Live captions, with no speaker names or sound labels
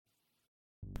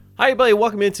Hi, everybody.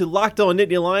 Welcome into Locked On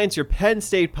Nittany Lions, your Penn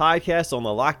State podcast on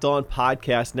the Locked On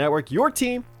Podcast Network. Your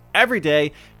team every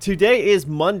day. Today is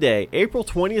Monday, April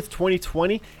 20th,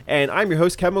 2020, and I'm your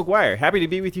host, Kevin McGuire. Happy to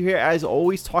be with you here, as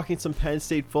always, talking some Penn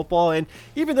State football. And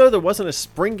even though there wasn't a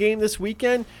spring game this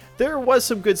weekend, there was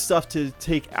some good stuff to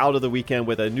take out of the weekend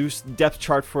with a new depth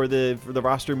chart for the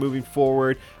roster moving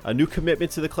forward, a new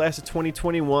commitment to the class of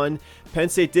 2021. Penn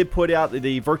State did put out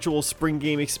the virtual spring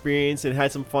game experience and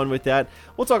had some fun with that.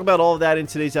 We'll talk about all of that in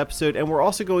today's episode, and we're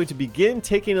also going to begin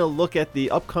taking a look at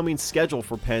the upcoming schedule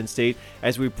for Penn State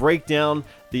as we break down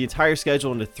the entire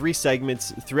schedule into 3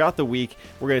 segments throughout the week.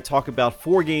 We're going to talk about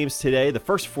 4 games today, the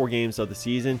first 4 games of the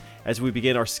season, as we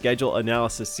begin our schedule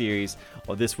analysis series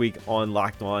this week on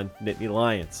Locked On Nittany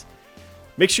Lions.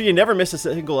 Make sure you never miss a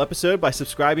single episode by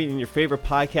subscribing in your favorite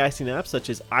podcasting apps such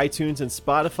as iTunes and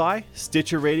Spotify,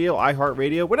 Stitcher Radio,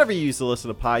 iHeartRadio, whatever you use to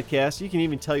listen to podcasts. You can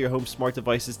even tell your home smart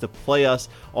devices to play us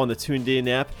on the Tuned In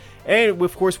app. And,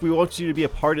 of course, we want you to be a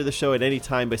part of the show at any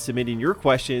time by submitting your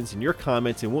questions and your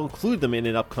comments, and we'll include them in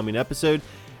an upcoming episode.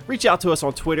 Reach out to us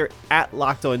on Twitter at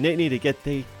Locked On Nittany to get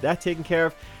that taken care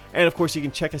of. And, of course, you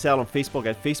can check us out on Facebook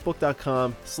at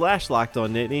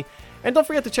facebook.com/LockedOnNittany. And don't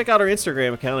forget to check out our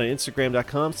Instagram account at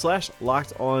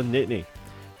instagram.com/LockedOnNittany.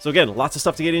 So, again, lots of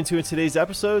stuff to get into in today's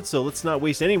episode, so let's not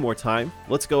waste any more time.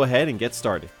 Let's go ahead and get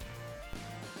started.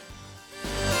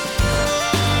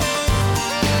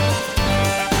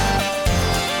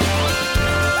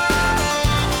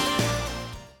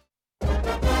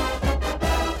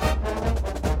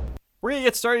 We're going to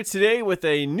get started today with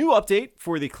a new update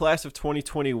for the class of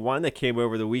 2021 that came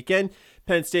over the weekend.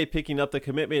 Penn State picking up the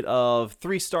commitment of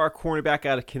 3-star cornerback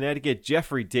out of Connecticut,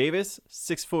 Jeffrey Davis,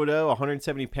 6'0",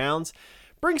 170 pounds.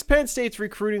 Brings Penn State's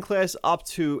recruiting class up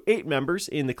to 8 members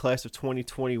in the class of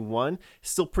 2021.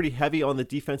 Still pretty heavy on the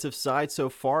defensive side so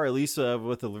far, at least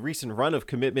with the recent run of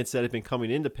commitments that have been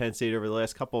coming into Penn State over the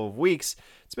last couple of weeks.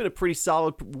 It's been a pretty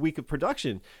solid week of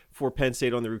production for Penn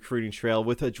State on the recruiting trail,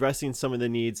 with addressing some of the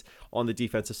needs on the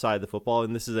defensive side of the football.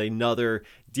 And this is another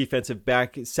defensive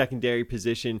back secondary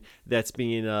position that's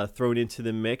being thrown into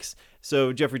the mix.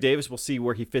 So Jeffrey Davis, we'll see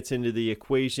where he fits into the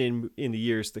equation in the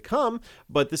years to come.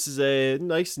 But this is a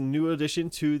nice new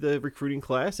addition to the recruiting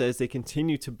class as they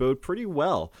continue to bode pretty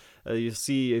well. You'll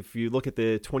see if you look at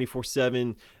the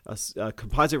 24/7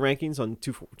 composite rankings on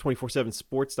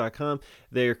 247sports.com,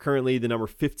 they're currently the number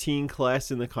 15 class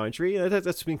in the country.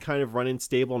 That's been kind of running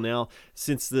stable now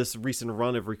since this recent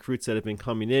run of recruits that have been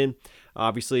coming in.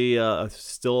 Obviously,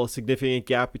 still a significant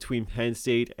gap between Penn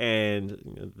State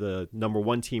and the number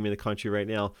 1 team in the country right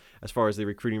now as far as the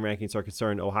recruiting rankings are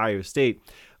concerned, Ohio State.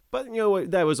 But, you know,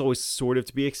 that was always sort of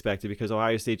to be expected because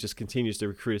Ohio State just continues to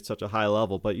recruit at such a high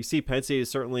level. But you see Penn State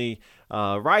is certainly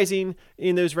rising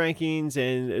in those rankings,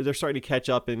 and they're starting to catch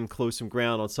up and close some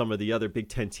ground on some of the other Big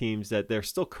Ten teams that they're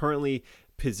still currently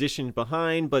positioned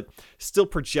behind, but still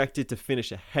projected to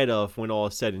finish ahead of when all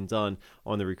is said and done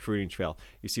on the recruiting trail.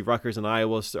 You see Rutgers and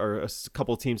Iowa are a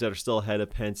couple of teams that are still ahead of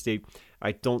Penn State.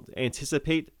 I don't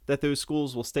anticipate that those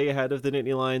schools will stay ahead of the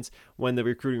Nittany Lions when the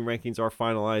recruiting rankings are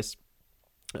finalized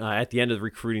at the end of the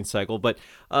recruiting cycle. But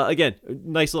again,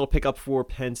 nice little pickup for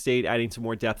Penn State, adding some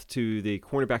more depth to the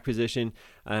cornerback position.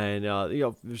 And,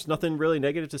 there's nothing really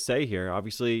negative to say here.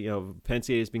 Obviously, Penn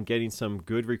State has been getting some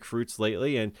good recruits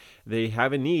lately, and they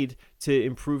have a need to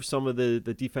improve some of the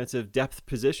defensive depth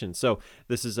positions. So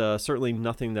this is certainly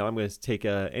nothing that I'm going to take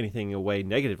anything away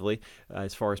negatively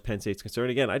as far as Penn State's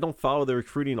concerned. Again, I don't follow the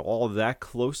recruiting all that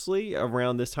closely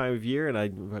around this time of year, and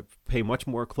I pay much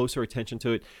more closer attention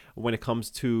to it when it comes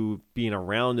to being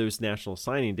around those national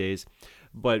signing days.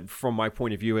 But from my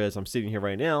point of view, as I'm sitting here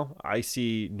right now, I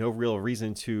see no real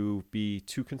reason to be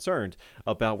too concerned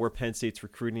about where Penn State's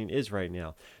recruiting is right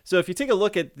now. So if you take a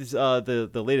look at this, the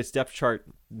latest depth chart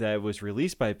that was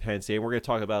released by Penn State, and we're going to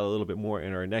talk about it a little bit more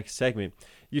in our next segment,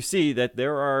 you see that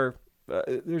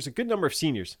there's a good number of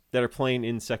seniors that are playing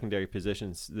in secondary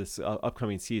positions this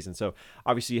upcoming season. So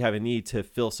obviously you have a need to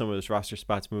fill some of those roster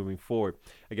spots moving forward.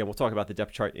 Again, we'll talk about the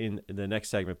depth chart in the next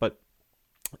segment, but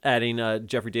adding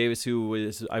Jeffrey Davis, who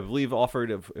was, I believe,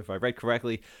 offered, if I read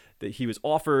correctly, that he was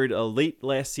offered late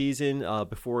last season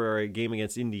before a game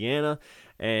against Indiana,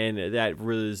 and that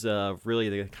was really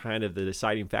the kind of the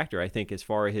deciding factor, I think, as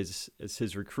far as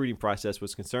his recruiting process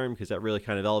was concerned, because that really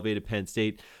kind of elevated Penn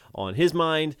State on his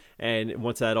mind. And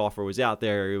once that offer was out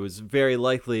there, it was very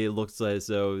likely, it looks as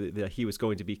though that he was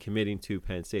going to be committing to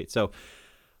Penn State. So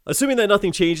assuming that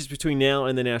nothing changes between now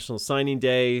and the National Signing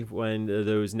Day, when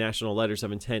those national letters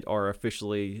of intent are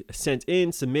officially sent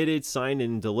in, submitted, signed,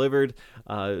 and delivered,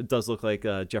 it does look like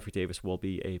Jeffrey Davis will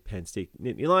be a Penn State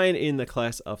Nittany Lion in the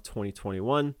class of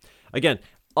 2021. Again,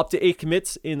 Up to 8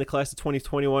 commits in the class of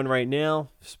 2021 right now.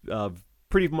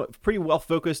 Pretty well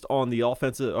focused on the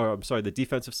the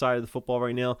defensive side of the football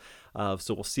right now.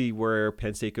 So we'll see where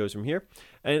Penn State goes from here.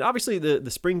 And obviously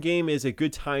the spring game is a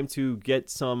good time to get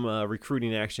some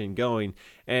recruiting action going.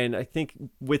 And I think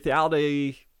without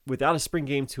a spring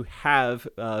game to have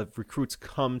recruits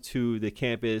come to the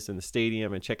campus and the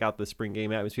stadium and check out the spring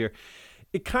game atmosphere,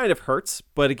 it kind of hurts.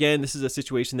 But again, this is a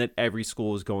situation that every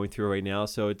school is going through right now,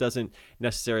 so it doesn't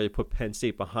necessarily put Penn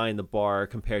State behind the bar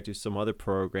compared to some other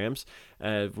programs.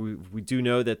 We do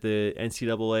know that the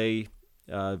NCAA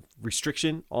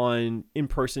restriction on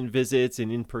in-person visits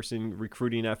and in-person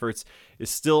recruiting efforts is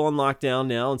still on lockdown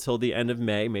now until the end of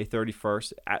May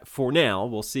 31st. For now,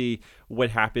 we'll see what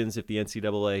happens if the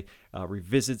NCAA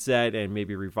revisits that and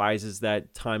maybe revises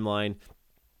that timeline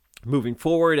moving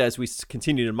forward as we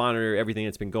continue to monitor everything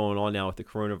that's been going on now with the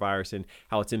coronavirus and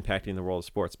how it's impacting the world of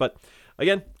sports. But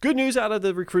again, good news out of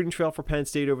the recruiting trail for Penn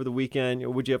State over the weekend.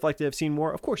 Would you have liked to have seen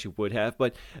more? Of course you would have,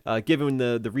 but given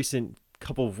the recent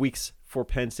couple of weeks for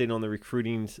Penn State on the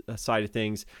recruiting side of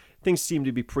things seem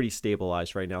to be pretty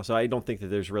stabilized right now. So I don't think that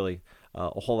there's really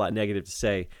a whole lot negative to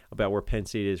say about where Penn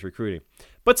State is recruiting.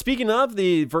 But speaking of,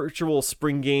 the virtual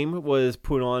spring game was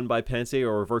put on by Penn State,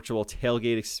 or a virtual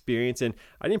tailgate experience, and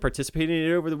I didn't participate in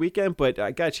it over the weekend, but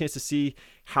I got a chance to see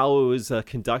how it was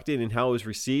conducted and how it was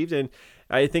received. And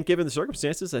I think given the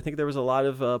circumstances, I think there was a lot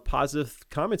of positive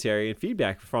commentary and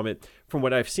feedback from it, from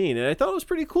what I've seen. And I thought it was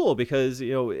pretty cool because,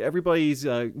 everybody's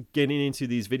getting into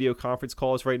these video conference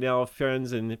calls right now,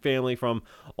 friends and family from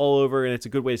all over, and it's a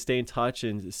good way to stay in touch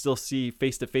and still see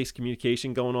face-to-face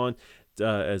communication going on,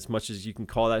 as much as you can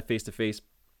call that face-to-face.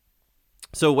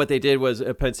 So what they did was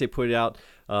Penn State put out,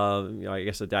 I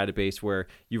guess, a database where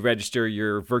you register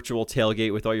your virtual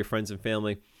tailgate with all your friends and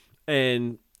family,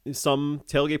 and some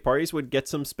tailgate parties would get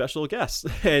some special guests.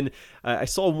 And I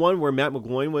saw one where Matt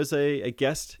McGloin was a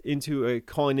guest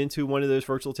calling into one of those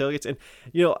virtual tailgates. And,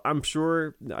 I'm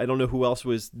sure, I don't know who else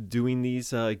was doing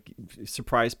these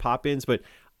surprise pop-ins, but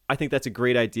I think that's a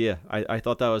great idea. I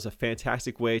thought that was a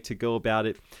fantastic way to go about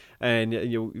it.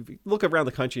 And look around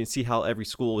the country and see how every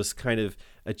school is kind of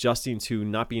adjusting to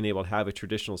not being able to have a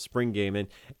traditional spring game. And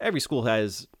every school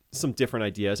has some different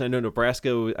ideas. I know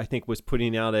Nebraska, I think, was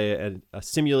putting out a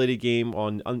simulated game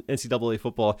on NCAA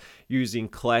football using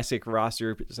classic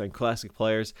rosters and classic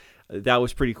players. That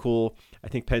was pretty cool. I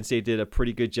think Penn State did a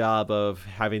pretty good job of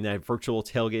having that virtual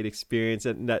tailgate experience,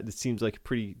 and that seems like a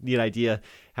pretty neat idea,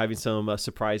 having some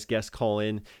surprise guests call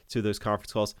in to those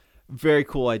conference calls. Very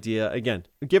cool idea. Again,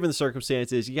 given the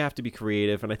circumstances, you have to be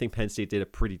creative, and I think Penn State did a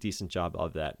pretty decent job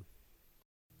of that.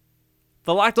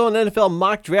 The Locked On NFL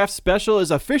Mock Draft Special is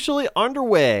officially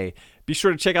underway. Be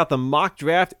sure to check out the mock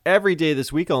draft every day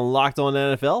this week on Locked On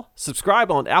NFL. Subscribe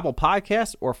on Apple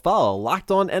Podcasts or follow Locked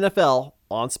On NFL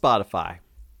on Spotify.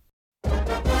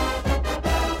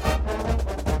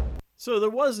 So there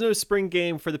was no spring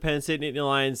game for the Penn State Nittany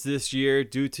Lions this year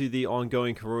due to the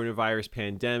ongoing coronavirus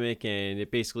pandemic and it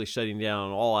basically shutting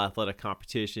down all athletic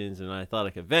competitions and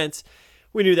athletic events.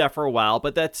 We knew that for a while,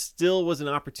 but that still was an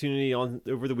opportunity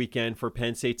over the weekend for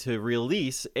Penn State to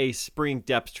release a spring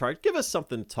depth chart, give us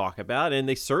something to talk about, and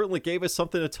they certainly gave us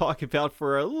something to talk about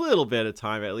for a little bit of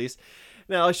time at least.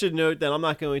 Now, I should note that I'm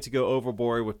not going to go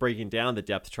overboard with breaking down the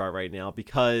depth chart right now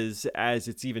because, as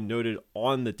it's even noted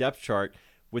on the depth chart,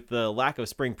 with the lack of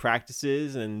spring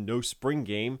practices and no spring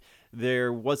game,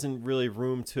 there wasn't really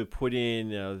room to put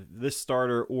in this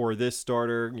starter or this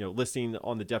starter, listing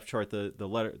on the depth chart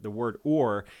the word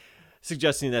 "or,"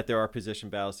 suggesting that there are position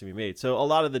battles to be made. So a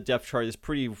lot of the depth chart is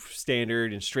pretty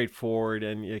standard and straightforward,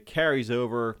 and it carries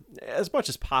over as much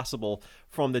as possible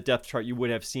from the depth chart you would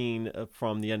have seen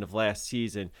from the end of last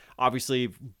season. Obviously,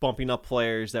 bumping up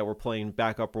players that were playing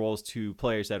backup roles to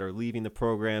players that are leaving the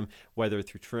program, whether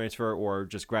through transfer or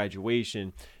just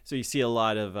graduation. So you see a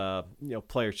lot of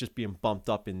players just being bumped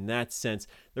up in that sense.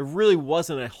 There really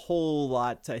wasn't a whole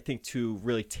lot, I think, to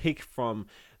really take from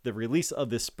the release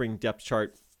of this spring depth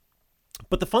chart.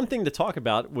 But the fun thing to talk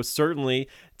about was certainly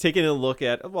taking a look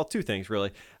at, two things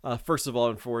really. First of all,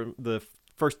 and for the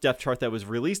first depth chart that was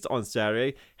released on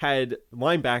Saturday, had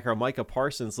linebacker Micah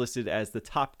Parsons listed as the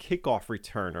top kickoff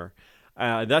returner.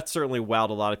 That certainly wowed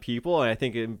a lot of people, and I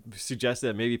think it suggests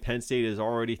that maybe Penn State is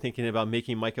already thinking about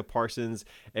making Micah Parsons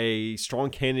a strong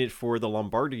candidate for the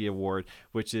Lombardi Award,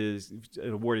 which is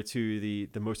awarded to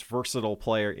the most versatile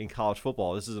player in college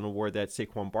football. This is an award that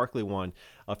Saquon Barkley won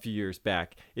a few years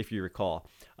back, if you recall.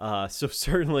 So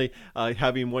certainly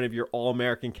having one of your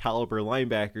All-American caliber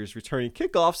linebackers returning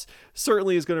kickoffs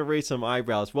certainly is going to raise some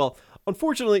eyebrows. Well,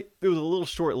 Unfortunately, it was a little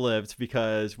short-lived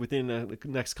because within the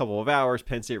next couple of hours,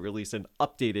 Penn State released an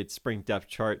updated spring depth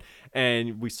chart,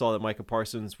 and we saw that Micah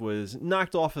Parsons was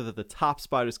knocked off of the top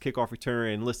spot as kickoff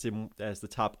returner and listed as the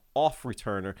top off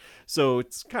returner. So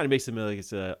it's kind of makes him like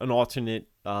it's an alternate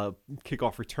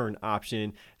kickoff return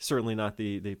option, certainly not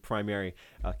the primary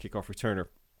kickoff returner.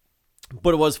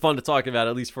 But it was fun to talk about,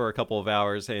 at least for a couple of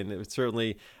hours, and it was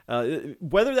certainly,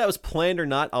 whether that was planned or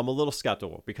not, I'm a little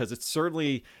skeptical, because it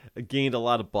certainly gained a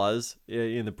lot of buzz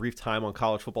in the brief time on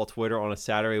college football Twitter on a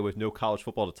Saturday with no college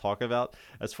football to talk about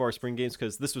as far as spring games,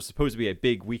 because this was supposed to be a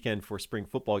big weekend for spring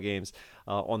football games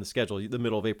on the schedule. The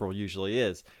middle of April usually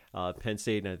is. Penn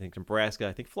State, and I think Nebraska,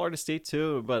 I think Florida State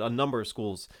too, but a number of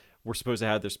schools were supposed to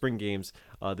have their spring games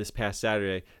this past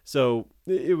Saturday. So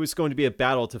it was going to be a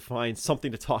battle to find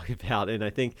something to talk about. And I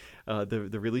think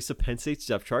the release of Penn State's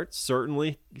depth chart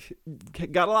certainly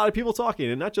got a lot of people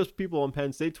talking, and not just people on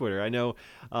Penn State Twitter. I know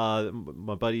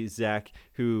my buddy Zach,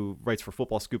 who writes for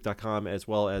footballscoop.com as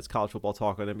well as College Football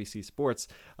Talk on NBC Sports,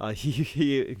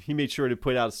 he made sure to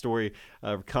put out a story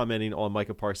commenting on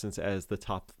Micah Parsons as the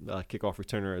top kickoff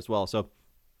returner as well. So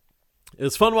it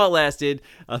was fun while it lasted.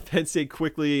 Penn State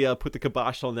quickly put the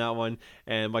kibosh on that one,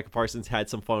 and Micah Parsons had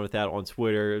some fun with that on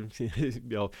Twitter,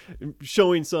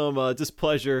 showing some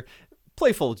displeasure,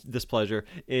 playful displeasure,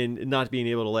 in not being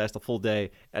able to last a full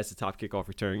day as the top kickoff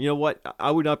return. You know what?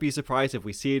 I would not be surprised if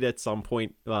we see it at some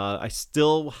point. I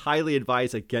still highly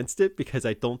advise against it, because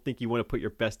I don't think you want to put your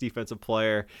best defensive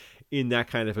player in that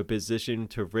kind of a position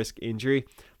to risk injury.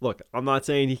 Look, I'm not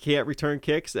saying he can't return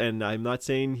kicks, and I'm not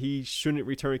saying he shouldn't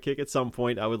return a kick at some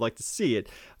point. I would like to see it,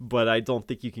 but I don't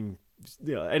think you can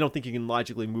I don't think you can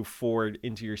logically move forward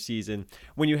into your season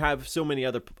when you have so many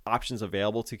other options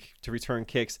available to return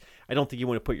kicks. I don't think you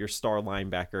want to put your star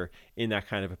linebacker in that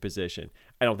kind of a position.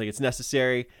 I don't think it's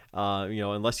necessary,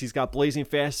 unless he's got blazing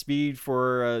fast speed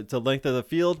for the length of the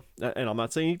field. And I'm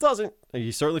not saying he doesn't.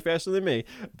 He's certainly faster than me,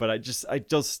 but I just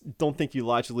don't think you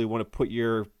logically want to put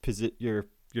your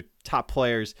top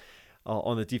players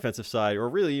on the defensive side, or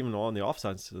really even on the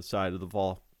offensive side of the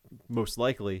ball, most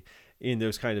likely, in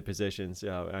those kind of positions.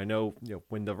 I know,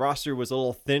 when the roster was a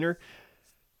little thinner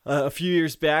a few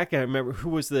years back, I remember, who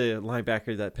was the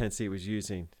linebacker that Penn State was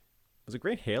using? Was it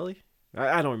Grant Haley?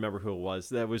 I don't remember who it was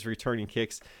that was returning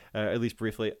kicks, at least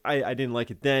briefly. I didn't like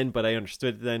it then, but I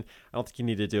understood it then. I don't think you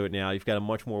need to do it now. You've got a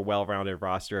much more well-rounded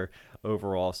roster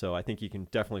overall, so I think you can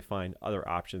definitely find other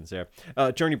options there.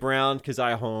 Journey Brown,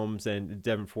 Keziah Holmes, and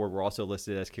Devin Ford were also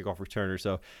listed as kickoff returners,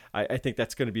 so I think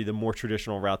that's going to be the more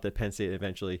traditional route that Penn State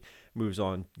eventually moves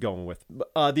on going with.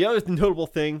 The other notable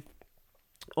thing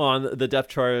on the depth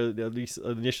chart, at least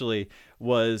initially,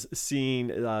 was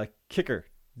seeing kicker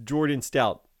Jordan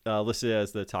Stout listed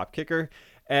as the top kicker,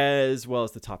 as well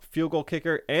as the top field goal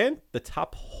kicker and the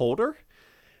top holder.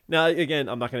 Now, again,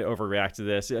 I'm not going to overreact to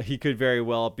this. He could very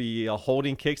well be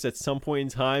holding kicks at some point in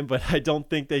time, but I don't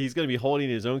think that he's going to be holding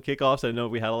his own kickoffs. I know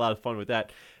we had a lot of fun with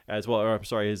that as well. Or, I'm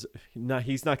sorry,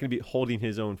 he's not going to be holding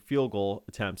his own field goal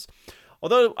attempts.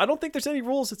 Although I don't think there's any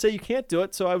rules that say you can't do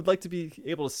it, so I would like to be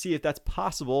able to see if that's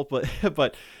possible.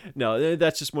 But no,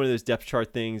 that's just one of those depth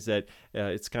chart things that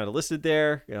it's kind of listed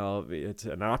there. It's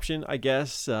an option, I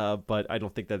guess, but I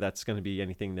don't think that that's going to be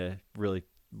anything to really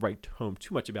write home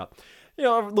too much about.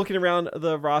 Looking around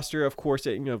the roster, of course,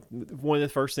 one of the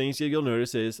first things you'll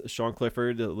notice is Sean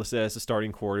Clifford listed as a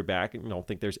starting quarterback. I don't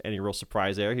think there's any real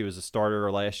surprise there. He was a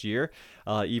starter last year,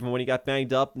 even when he got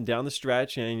banged up and down the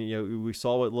stretch, and we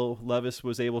saw what Will Levis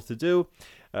was able to do.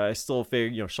 I still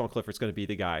figure, Sean Clifford's going to be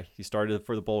the guy. He started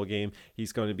for the bowl game.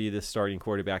 He's going to be the starting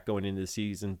quarterback going into the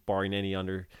season, barring any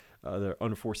the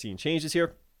unforeseen changes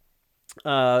here.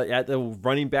 At the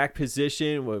running back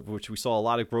position, which we saw a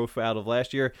lot of growth out of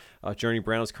last year, Journey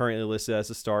Brown is currently listed as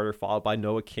a starter, followed by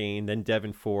Noah Cain, then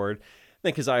Devin Ford,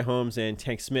 then Keziah Holmes and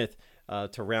Tank Smith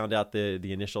to round out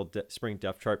the initial spring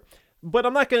depth chart. But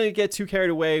I'm not going to get too carried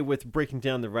away with breaking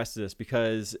down the rest of this,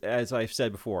 because, as I've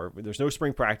said before, there's no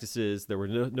spring practices. There were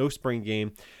no spring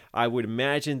game. I would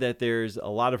imagine that there's a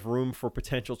lot of room for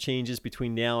potential changes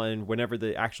between now and whenever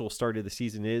the actual start of the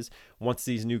season is, once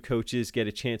these new coaches get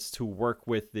a chance to work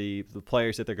with the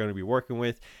players that they're going to be working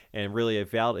with and really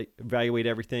evaluate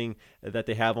everything that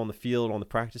they have on the field, on the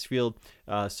practice field.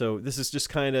 So this is just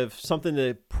kind of something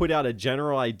to put out a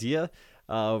general idea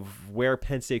of where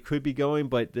Penn State could be going,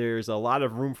 but there's a lot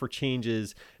of room for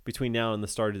changes between now and the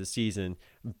start of the season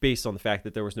based on the fact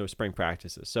that there was no spring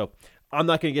practices. So I'm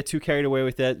not going to get too carried away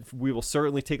with that. We will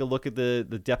certainly take a look at the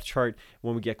depth chart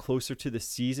when we get closer to the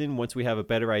season, once we have a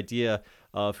better idea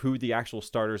of who the actual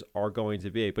starters are going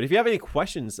to be. But if you have any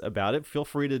questions about it, feel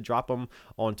free to drop them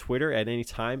on Twitter at any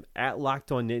time, at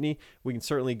Locked On Nittany. We can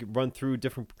certainly run through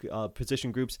different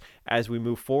position groups as we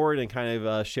move forward and kind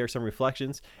of share some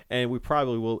reflections. And we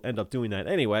probably will end up doing that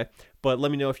anyway. But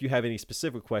let me know if you have any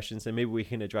specific questions, and maybe we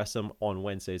can address them on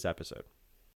Wednesday's episode.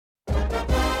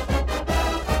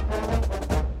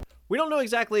 We don't know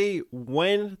exactly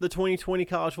when the 2020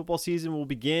 college football season will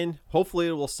begin. Hopefully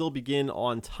it will still begin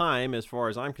on time as far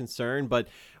as I'm concerned, but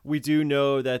we do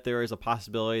know that there is a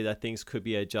possibility that things could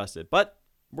be adjusted. But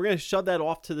we're going to shove that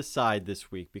off to the side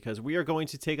this week because we are going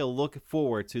to take a look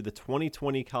forward to the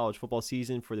 2020 college football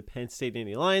season for the Penn State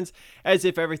Nittany Lions, as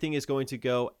if everything is going to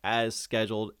go as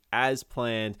scheduled, as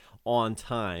planned, on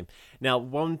time. Now,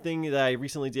 one thing that I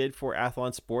recently did for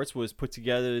Athlon Sports was put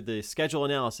together the schedule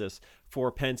analysis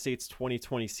for Penn State's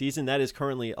 2020 season. That is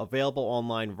currently available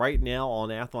online right now on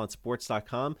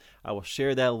athlonsports.com. I will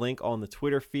share that link on the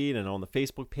Twitter feed and on the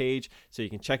Facebook page so you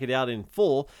can check it out in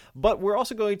full. But we're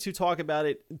also going to talk about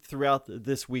it throughout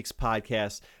this week's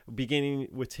podcast, beginning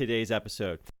with today's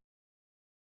episode.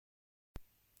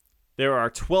 There are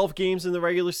 12 games in the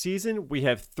regular season. We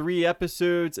have 3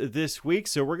 episodes this week,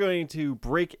 so we're going to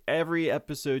break every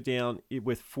episode down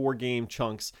with 4-game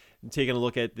chunks, taking a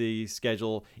look at the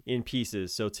schedule in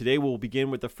pieces. So today we'll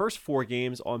begin with the first 4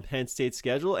 games on Penn State's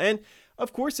schedule, and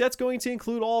of course that's going to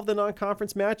include all of the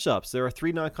non-conference matchups. There are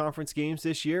 3 non-conference games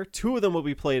this year. 2 of them will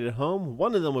be played at home,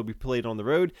 1 of them will be played on the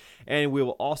road, and we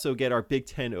will also get our Big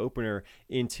Ten opener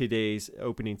in today's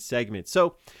opening segment.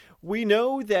 So we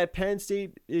know that Penn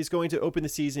State is going to open the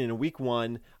season in week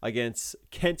 1 against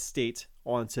Kent State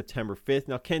on September 5th.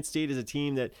 Now, Kent State is a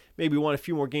team that maybe won a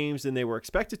few more games than they were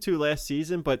expected to last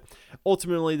season, but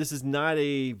ultimately this is not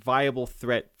a viable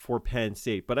threat for Penn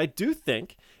State. But I do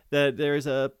think that there's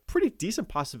a pretty decent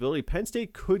possibility Penn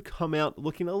State could come out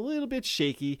looking a little bit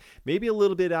shaky, maybe a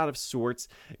little bit out of sorts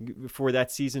for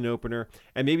that season opener,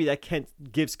 and maybe that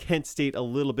gives Kent State a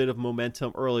little bit of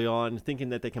momentum early on, thinking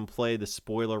that they can play the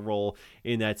spoiler role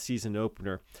in that season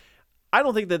opener. I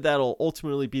don't think that that'll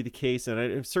ultimately be the case, and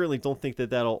I certainly don't think that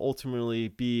that'll ultimately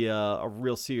be a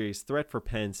real serious threat for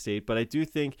Penn State, but I do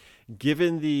think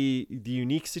given the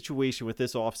unique situation with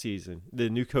this offseason, the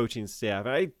new coaching staff,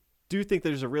 I do think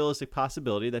there's a realistic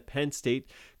possibility that Penn State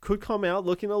could come out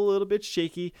looking a little bit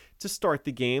shaky to start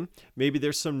the game. Maybe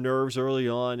there's some nerves early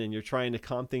on and you're trying to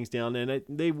calm things down, and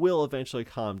they will eventually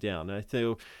calm down.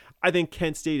 And I think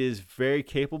Kent State is very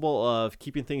capable of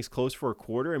keeping things close for a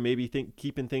quarter and maybe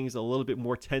keeping things a little bit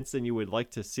more tense than you would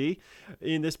like to see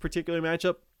in this particular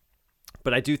matchup.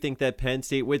 But I do think that Penn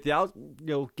State, without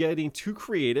getting too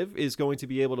creative, is going to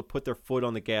be able to put their foot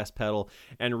on the gas pedal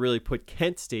and really put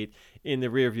Kent State in the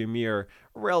rearview mirror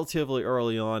relatively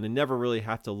early on and never really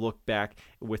have to look back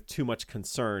with too much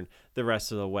concern the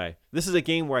rest of the way. This is a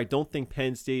game where I don't think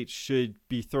Penn State should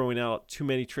be throwing out too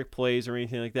many trick plays or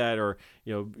anything like that, or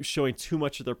showing too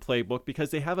much of their playbook,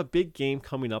 because they have a big game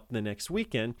coming up the next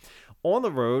weekend on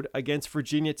the road against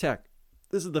Virginia Tech.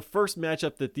 This is the first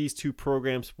matchup that these two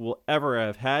programs will ever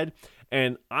have had,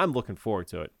 and I'm looking forward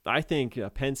to it. I think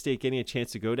Penn State getting a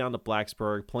chance to go down to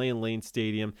Blacksburg, play in Lane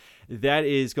Stadium, that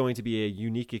is going to be a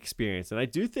unique experience. And I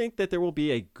do think that there will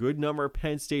be a good number of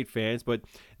Penn State fans, but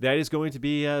that is going to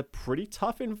be a pretty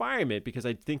tough environment because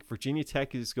I think Virginia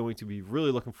Tech is going to be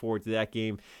really looking forward to that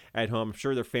game at home. I'm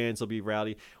sure their fans will be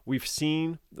rowdy. We've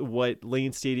seen what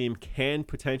Lane Stadium can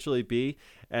potentially be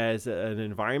as an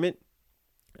environment.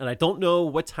 And I don't know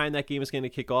what time that game is going to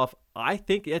kick off. I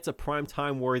think it's a prime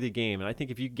time worthy game. And I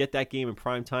think if you get that game in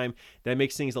prime time, that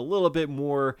makes things a little bit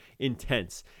more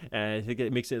intense. And I think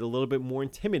it makes it a little bit more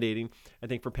intimidating, I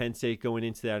think, for Penn State going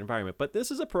into that environment. But this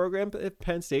is a program at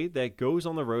Penn State that goes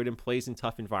on the road and plays in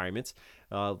tough environments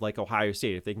like Ohio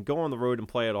State. If they can go on the road and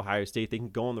play at Ohio State, they can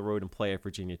go on the road and play at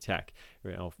Virginia Tech.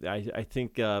 I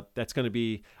think that's going to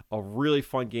be a really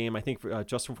fun game. I think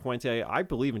Justin Fuente, I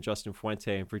believe in Justin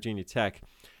Fuente and Virginia Tech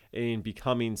in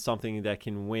becoming something that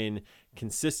can win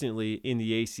consistently in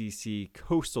the ACC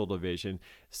Coastal Division.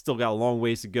 Still got a long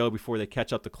ways to go before they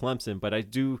catch up to Clemson, but I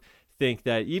do think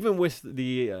that even with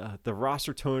the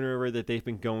roster turnover that they've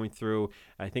been going through,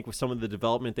 I think with some of the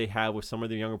development they have with some of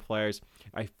the younger players,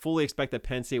 I fully expect that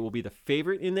Penn State will be the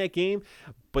favorite in that game.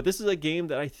 But this is a game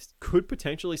that I could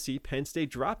potentially see Penn State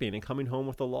dropping and coming home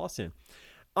with a loss in.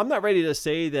 I'm not ready to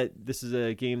say that this is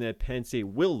a game that Penn State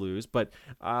will lose, but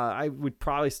I would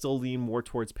probably still lean more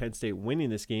towards Penn State winning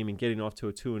this game and getting off to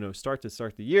a 2-0 start to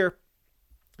start the year.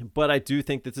 But I do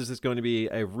think that this is going to be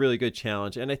a really good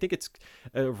challenge. And I think it's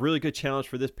a really good challenge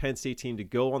for this Penn State team to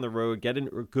go on the road, get a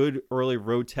good early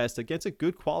road test against a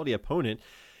good quality opponent.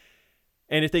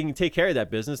 And if they can take care of that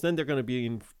business, then they're going to be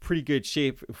in pretty good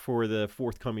shape for the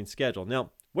forthcoming schedule. Now,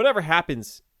 whatever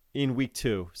happens in week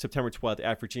 2, September 12th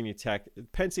at Virginia Tech,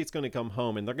 Penn State's going to come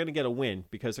home and they're going to get a win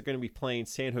because they're going to be playing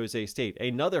San Jose State,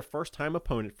 another first-time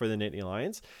opponent for the Nittany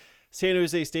Lions. San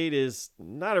Jose State is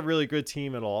not a really good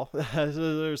team at all.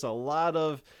 There's a lot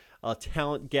of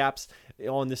talent gaps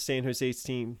on the San Jose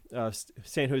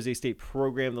State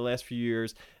program the last few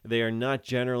years. They are not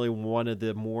generally one of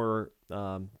the more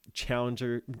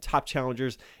top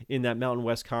challengers in that Mountain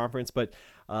West Conference, but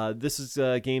this is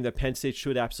a game that Penn State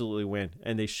should absolutely win,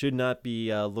 and they should not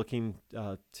be looking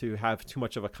to have too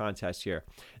much of a contest here.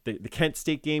 The Kent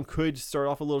State game could start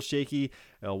off a little shaky.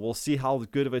 We'll see how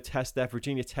good of a test that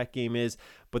Virginia Tech game is,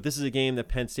 but this is a game that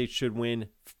Penn State should win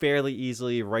fairly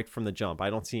easily right from the jump. I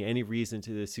don't see any reason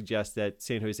to suggest that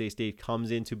San Jose State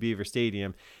comes into Beaver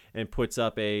Stadium and puts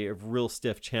up a real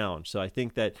stiff challenge. So I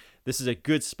think that this is a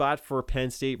good spot for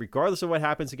Penn State, regardless of what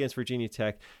happens against Virginia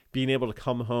Tech, being able to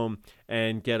come home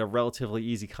and get a relatively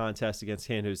easy contest against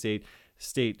San Jose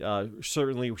State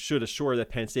certainly should assure that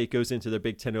Penn State goes into the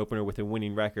Big Ten opener with a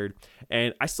winning record.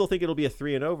 And I still think it'll be a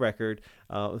 3-0 record.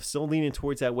 Still leaning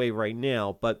towards that way right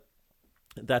now, but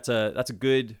that's a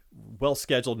good,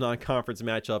 well-scheduled non-conference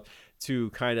matchup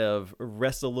to kind of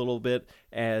rest a little bit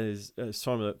as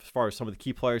far as some of the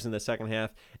key players in the second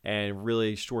half and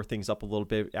really shore things up a little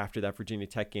bit after that Virginia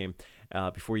Tech game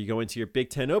before you go into your Big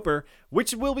Ten opener,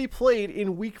 which will be played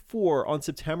in Week 4 on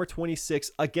September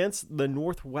 26th against the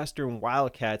Northwestern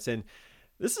Wildcats. And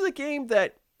this is a game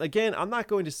that, again, I'm not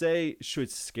going to say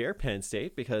should scare Penn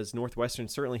State because Northwestern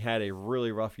certainly had a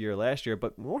really rough year last year,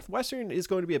 but Northwestern is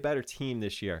going to be a better team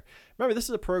this year. Remember, this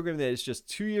is a program that is just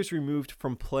 2 years removed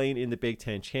from playing in the Big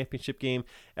Ten championship game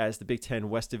as the Big Ten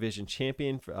West Division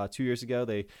champion. 2 years ago,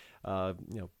 they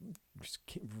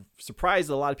surprised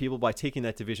a lot of people by taking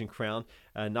that division crown,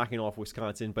 knocking off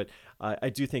Wisconsin. But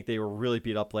I do think they were really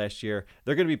beat up last year.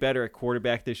 They're going to be better at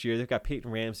quarterback this year. They've got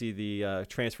Peyton Ramsey, the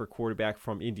transfer quarterback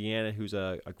from Indiana, who's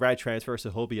a grad transfer,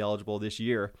 so he'll be eligible this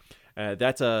year.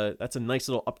 That's a nice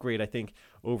little upgrade, I think,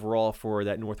 overall for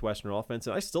that Northwestern offense.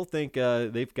 And I still think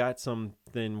they've got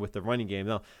something with the running game.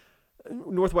 Now,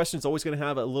 Northwestern's always going to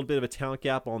have a little bit of a talent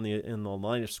gap in the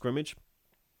line of scrimmage.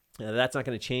 That's not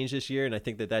going to change this year, and I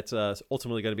think that's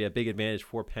ultimately going to be a big advantage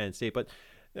for Penn State. But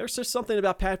there's just something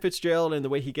about Pat Fitzgerald and the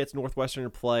way he gets Northwestern to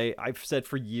play. I've said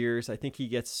for years, I think he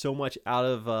gets so much out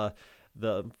of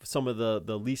some of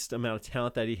the least amount of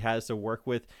talent that he has to work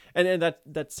with, and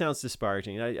that sounds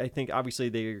disparaging. I think obviously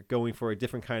they're going for a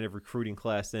different kind of recruiting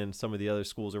class than some of the other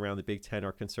schools around the Big Ten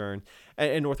are concerned,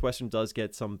 and Northwestern does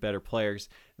get some better players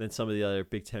than some of the other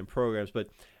Big Ten programs, but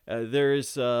there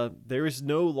is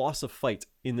no loss of fight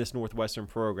in this Northwestern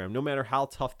program. No matter how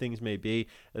tough things may be,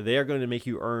 they are going to make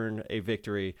you earn a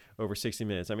victory over 60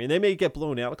 minutes. I mean, they may get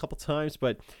blown out a couple times,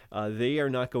 but they are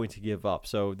not going to give up.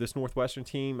 So this Northwestern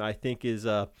team, I think, is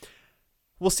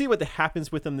we'll see what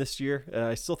happens with them this year.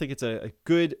 I still think it's a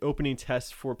good opening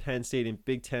test for Penn State in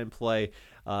Big Ten play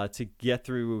to get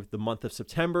through the month of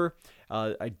September.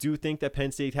 I do think that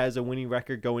Penn State has a winning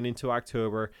record going into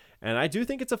October, and I do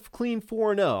think it's a clean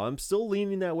 4-0. I'm still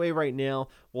leaning that way right now.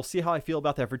 We'll see how I feel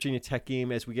about that Virginia Tech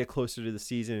game as we get closer to the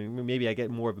season, and maybe I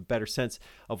get more of a better sense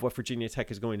of what Virginia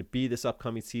Tech is going to be this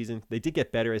upcoming season. They did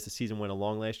get better as the season went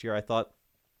along last year, I thought.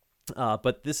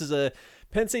 But this is a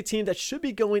Penn State team that should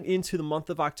be going into the month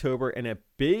of October and a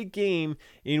big game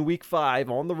in Week 5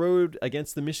 on the road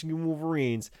against the Michigan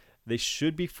Wolverines. They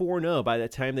should be 4-0 by the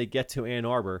time they get to Ann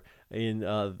Arbor in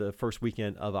the first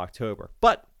weekend of October.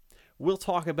 But we'll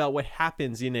talk about what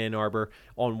happens in Ann Arbor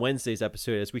on Wednesday's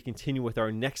episode as we continue with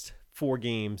our next 4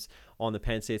 games on the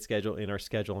Penn State schedule in our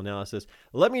schedule analysis.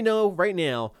 Let me know right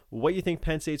now what you think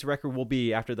Penn State's record will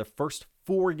be after the first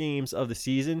 4 games of the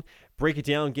season. Break it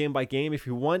down game by game if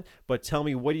you want, but tell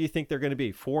me, what do you think they're going to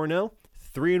be? 4-0,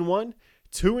 3-1,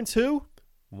 2-2,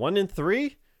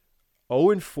 1-3,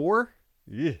 0-4?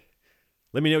 Yeah.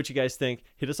 Let me know what you guys think.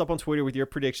 Hit us up on Twitter with your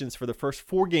predictions for the first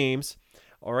 4 games.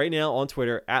 Right now on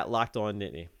Twitter at Locked On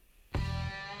Nittany.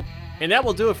 And that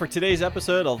will do it for today's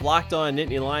episode of Locked On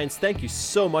Nittany Lions. Thank you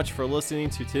so much for listening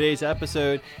to today's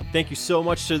episode. Thank you so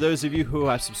much to those of you who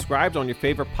have subscribed on your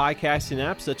favorite podcasting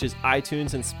apps such as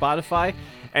iTunes and Spotify.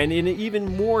 And an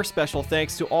even more special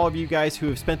thanks to all of you guys who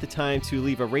have spent the time to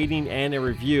leave a rating and a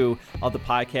review of the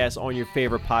podcast on your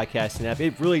favorite podcasting app.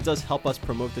 It really does help us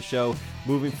promote the show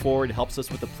moving forward. It helps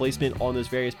us with the placement on those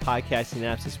various podcasting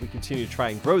apps as we continue to try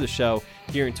and grow the show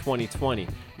here in 2020.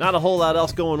 Not a whole lot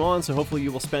else going on, so hopefully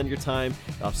you will spend your time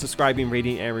subscribing,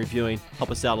 rating, and reviewing.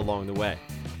 Help us out along the way.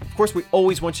 Of course, we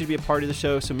always want you to be a part of the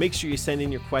show, so make sure you send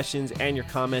in your questions and your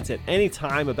comments at any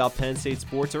time about Penn State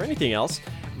sports or anything else.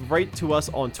 Write to us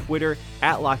on Twitter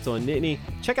at LockedOnNittany.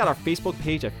 Check out our Facebook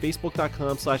page at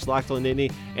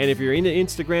facebook.com/LockedOnNittany. And if you're into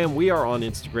Instagram, we are on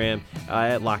Instagram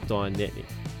at LockedOnNittany.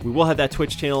 We will have that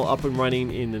Twitch channel up and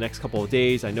running in the next couple of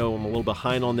days. I know I'm a little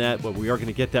behind on that, but we are going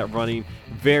to get that running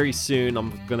very soon.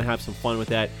 I'm going to have some fun with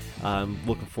that. I'm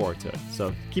looking forward to it.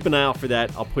 So keep an eye out for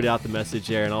that. I'll put out the message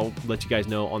there, and I'll let you guys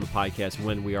know on the podcast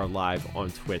when we are live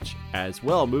on Twitch as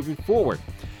well moving forward.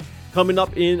 Coming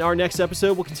up in our next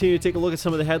episode, we'll continue to take a look at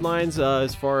some of the headlines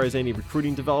as far as any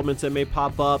recruiting developments that may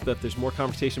pop up, if there's more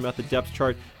conversation about the depth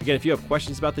chart. Again, if you have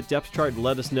questions about the depth chart,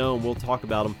 let us know and we'll talk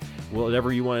about them.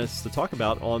 Whatever you want us to talk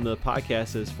about on the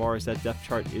podcast as far as that depth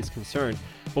chart is concerned.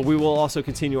 But we will also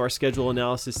continue our schedule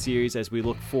analysis series as we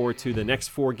look forward to the next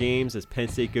 4 games as Penn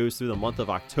State goes through the month of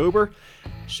October.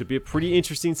 Should be a pretty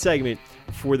interesting segment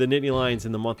for the Nittany Lions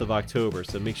in the month of October,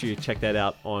 so make sure you check that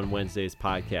out on Wednesday's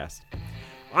podcast.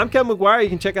 I'm Kevin McGuire. You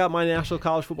can check out my national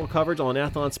college football coverage on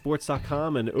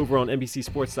athlonsports.com and over on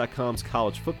NBCSports.com's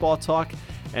College Football Talk.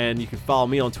 And you can follow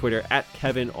me on Twitter at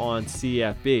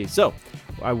KevinOnCFB. So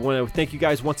I want to thank you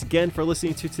guys once again for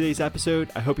listening to today's episode.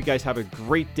 I hope you guys have a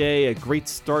great day, a great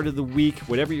start of the week,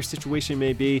 whatever your situation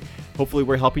may be. Hopefully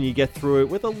we're helping you get through it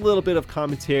with a little bit of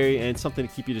commentary and something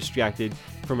to keep you distracted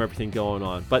from everything going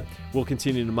on. But we'll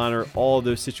continue to monitor all of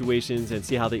those situations and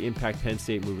see how they impact Penn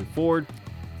State moving forward.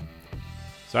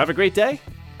 So have a great day.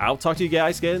 I'll talk to you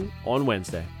guys again on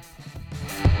Wednesday.